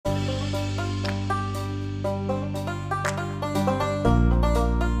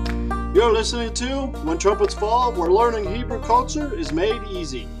You're listening to When Trumpets Fall, where learning Hebrew culture is made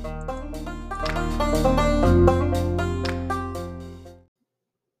easy.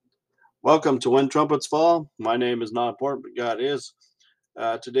 Welcome to When Trumpets Fall. My name is not important, but God is.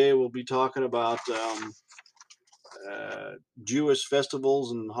 Today we'll be talking about Jewish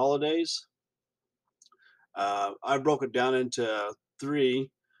festivals and holidays. I broke it down into three.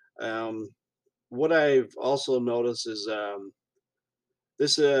 What I've also noticed is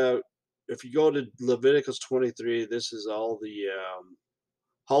this. If you go to Leviticus 23, this is all the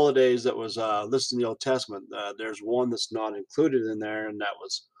holidays that was listed in the Old Testament. There's one that's not included in there, and that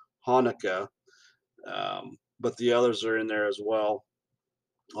was Hanukkah. But the others are in there as well.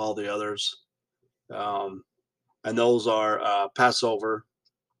 All the others, um, and those are Passover,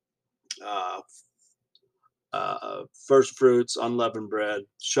 uh, first fruits, unleavened bread,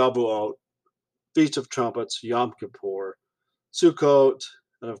 Shavuot, Feast of Trumpets, Yom Kippur, Sukkot,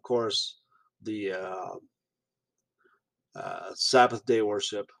 and of course the Sabbath day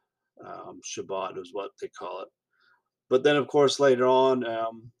worship. Shabbat is what they call it. But then, of course, later on,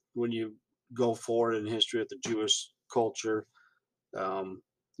 when you go forward in history of the Jewish culture, um,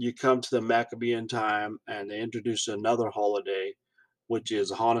 you come to the Maccabean time and they introduce another holiday, which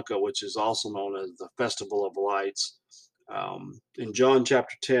is Hanukkah, which is also known as the Festival of Lights. In John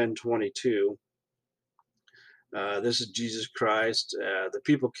chapter 10:22, this is Jesus Christ. The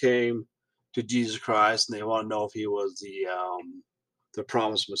people came to Jesus Christ and they want to know if he was the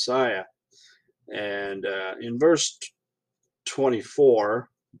promised Messiah. And in verse 24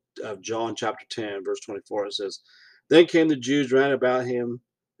 of John chapter 10, verse 24, it says, Then came the Jews round about him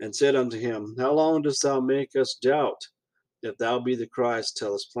and said unto him, How long dost thou make us doubt? If thou be the Christ,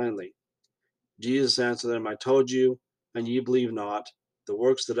 tell us plainly. Jesus answered them, I told you, and ye believe not. The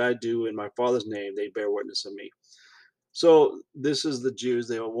works that I do in my Father's name, they bear witness of me. So this is the Jews.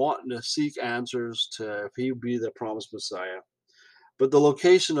 They were wanting to seek answers to if he be the promised Messiah. But the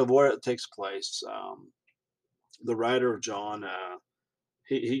location of where it takes place, the writer of John,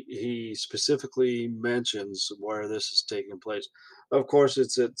 he specifically mentions where this is taking place. Of course,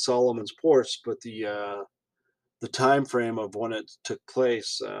 it's at Solomon's porch, but the time frame of when it took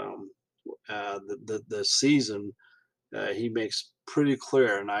place, the season, he makes pretty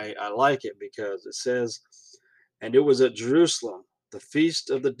clear, and I like it because it says, "And it was at Jerusalem, the feast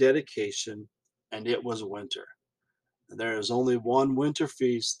of the dedication, and it was winter." There is only one winter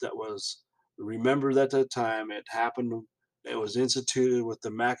feast that was remembered at that time. It happened, it was instituted with the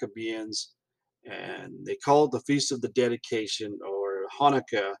Maccabees, and they call it the Feast of the Dedication or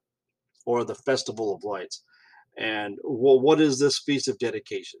Hanukkah or the Festival of Lights. And well, what is this Feast of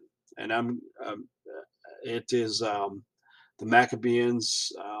Dedication? And it is the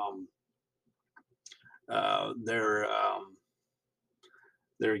Maccabees. Uh, they're um,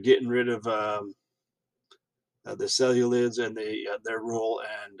 they're getting rid of the Seleucids and their rule,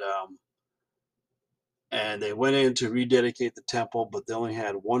 and they went in to rededicate the temple, but they only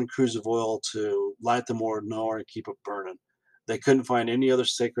had one cruse of oil to light the menorah and keep it burning. They couldn't find any other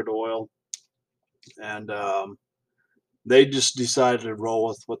sacred oil, and they just decided to roll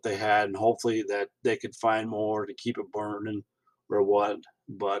with what they had, and hopefully that they could find more to keep it burning or what.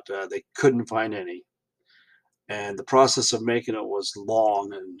 But they couldn't find any, and the process of making it was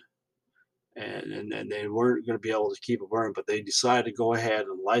long, and they weren't going to be able to keep it burning. But they decided to go ahead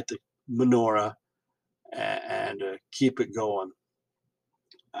and light the menorah and keep it going.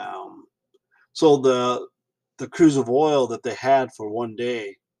 Um, so the cruise of oil that they had for one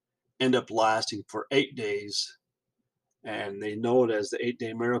day end up lasting for 8 days, and they know it as the 8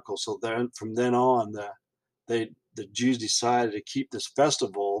 day miracle. So then from then on, the Jews decided to keep this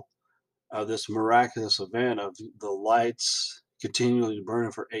festival of this miraculous event of the lights continually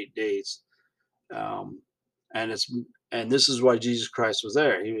burning for 8 days. Um, and it's and this is why Jesus Christ was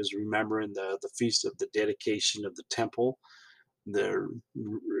there. He was remembering the feast of the dedication of the temple, the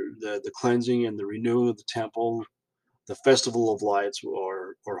the cleansing and the renewing of the temple, the festival of lights,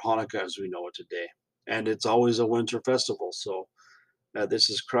 or Hanukkah as we know it today. And it's always a winter festival. So this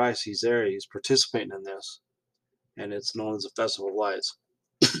is Christ. He's there. He's participating in this, and it's known as the festival of lights.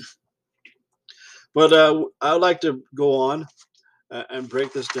 But I would like to go on and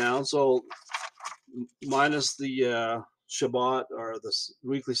break this down. So minus the Shabbat or the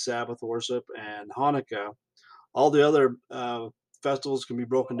weekly Sabbath worship and Hanukkah, all the other festivals can be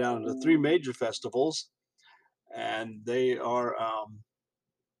broken down into three major festivals, and they are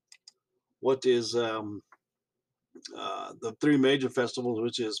what is the three major festivals,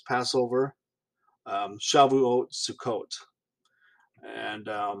 which is Passover, Shavuot, Sukkot, and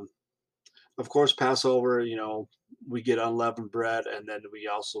Of course, Passover, we get unleavened bread, and then we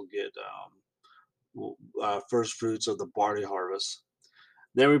also get first fruits of the barley harvest.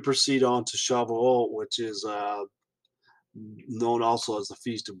 Then we proceed on to Shavuot, which is known also as the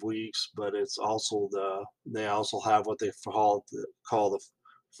Feast of Weeks, but it's also they also have what they call the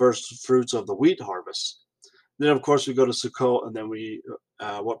first fruits of the wheat harvest. Then, of course, we go to Sukkot, and then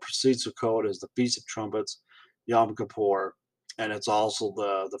what precedes Sukkot is the Feast of Trumpets, Yom Kippur, and it's also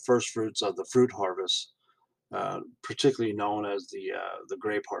the first fruits of the fruit harvest, particularly known as the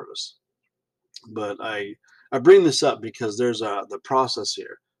grape harvest. But I bring this up because there's the process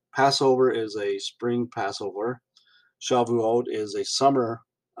here. Passover is a spring Passover. Shavuot is a summer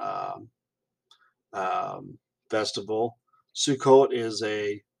um, festival. Sukkot is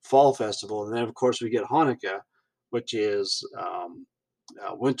a fall festival, and then of course we get Hanukkah, which is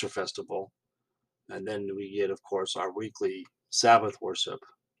a winter festival, and then we get, of course, our weekly Sabbath worship,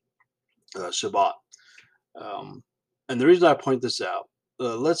 Shabbat. Um, and the reason I point this out,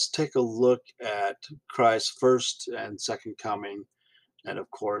 let's take a look at Christ's first and second coming, and of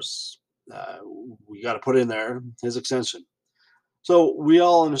course, uh, we got to put in there his ascension. So we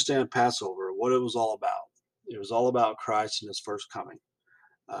all understand Passover, what it was all about. It was all about Christ and his first coming.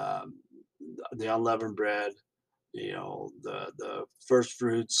 Um, the unleavened bread, the first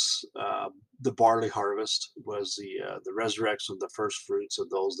fruits, the barley harvest was the resurrection of the first fruits of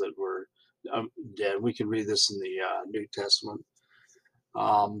those that were dead. We can read this in the New Testament.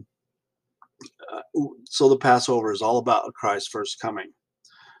 Um, so the Passover is all about Christ's first coming.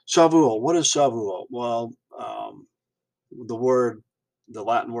 Shavuot. What is Shavuot? Well, the word, the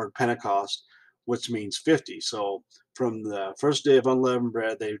Latin word Pentecost, which means 50. So from the first day of unleavened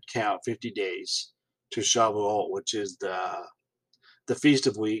bread, they would count 50 days to Shavuot, which is the Feast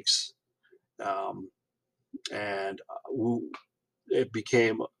of Weeks. Um, and it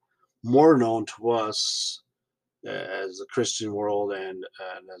became more known to us as the Christian world and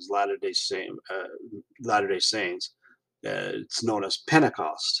as Latter Day Saints. It's known as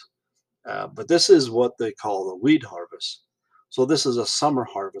Pentecost. But this is what they call the wheat harvest. So this is a summer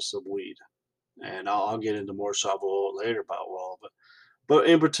harvest of wheat, and I'll get into more Shavuot later about all of it. But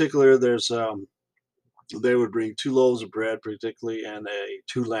in particular, there's they would bring 2 loaves of bread, particularly, and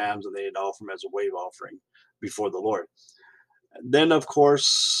 2 lambs, and they'd offer them as a wave offering before the Lord. Then, of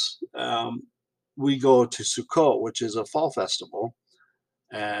course, we go to Sukkot, which is a fall festival,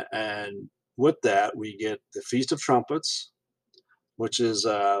 and with that we get the Feast of Trumpets, which is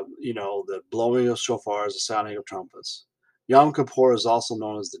the blowing of shofars, the sounding of trumpets. Yom Kippur is also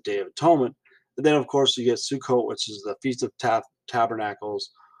known as the Day of Atonement. And then, of course, you get Sukkot, which is the Feast of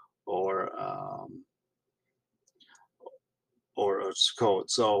Tabernacles, or or Sukkot.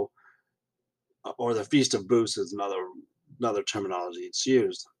 So, or the Feast of Booths is another terminology it's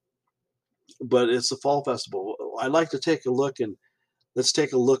used. But it's a fall festival. I'd like to take a look and let's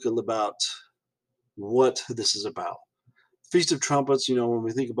take a look at about what this is about. Feast of Trumpets, when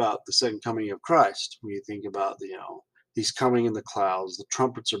we think about the second coming of Christ, we think about he's coming in the clouds, the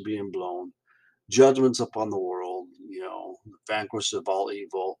trumpets are being blown, judgments upon the world, the vanquish of all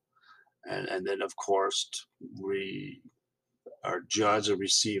evil, and then of course we are judged and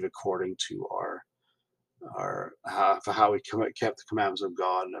receive according to how we kept the commandments of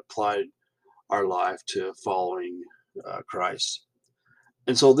God and applied our life to following Christ.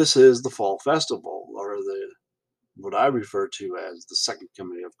 And so this is the fall festival, or the what I refer to as the second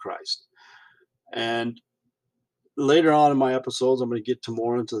coming of Christ. And later on in my episodes, I'm going to get to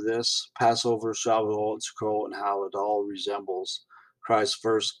more into this Passover, Shavuot, and Sukkot, and how it all resembles Christ's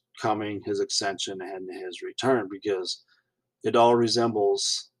first coming, his ascension, and his return, because it all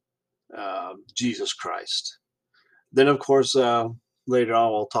resembles Jesus Christ. Then, of course, later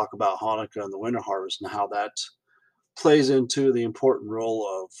on, we'll talk about Hanukkah and the winter harvest and how that plays into the important role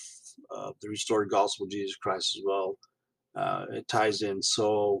of the restored gospel of Jesus Christ as well. It ties in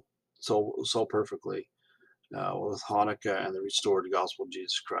so perfectly with Hanukkah and the restored gospel of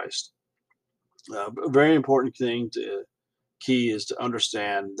Jesus Christ. A very important key is to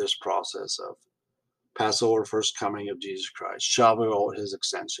understand this process of Passover, first coming of Jesus Christ, Shavuot, his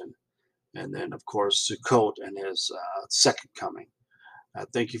ascension, and then of course Sukkot and his second coming.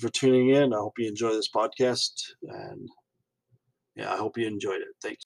 Thank you for tuning in. I hope you enjoy this podcast, and yeah, I hope you enjoyed it. Thanks.